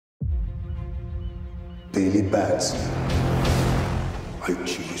Daily Bats, I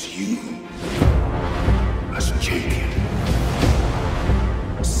choose you as champion.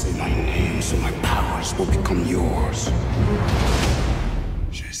 Say my name so my powers will become yours.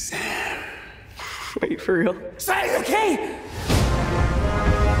 Shazam. Wait, for real? Say, okay?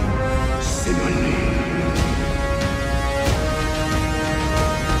 Say my name.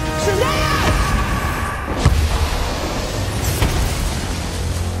 Shazam!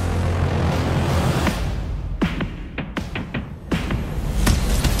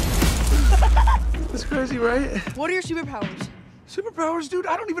 That's crazy, right? What are your superpowers? Superpowers, dude?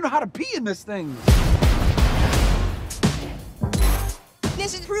 I don't even know how to pee in this thing.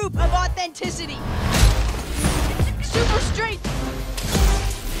 This is proof of authenticity. Super strength.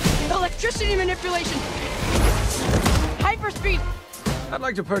 Electricity manipulation. Hyperspeed. I'd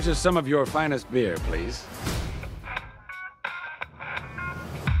like to purchase some of your finest beer, please.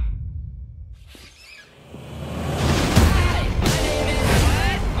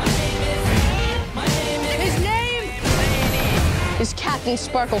 His name is Captain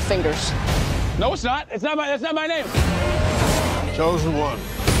Sparkle Fingers. No, it's not. That's not my name. Chosen one.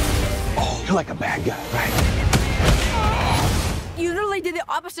 Oh, you're like a bad guy, right? You literally did the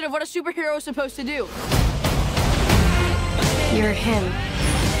opposite of what a superhero is supposed to do. You're him.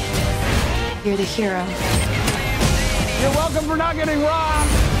 You're the hero. You're welcome for not getting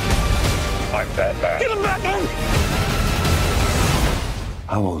robbed. I'm Batman. Get him back in!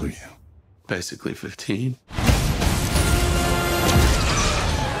 How old are you? Basically 15.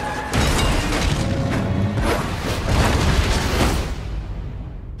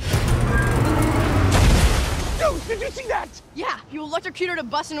 Dude, did you see that? Yeah, you electrocuted a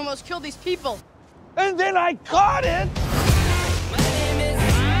bus and almost killed these people. And then I caught it!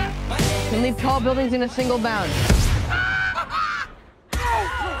 You leave tall buildings in a single bound.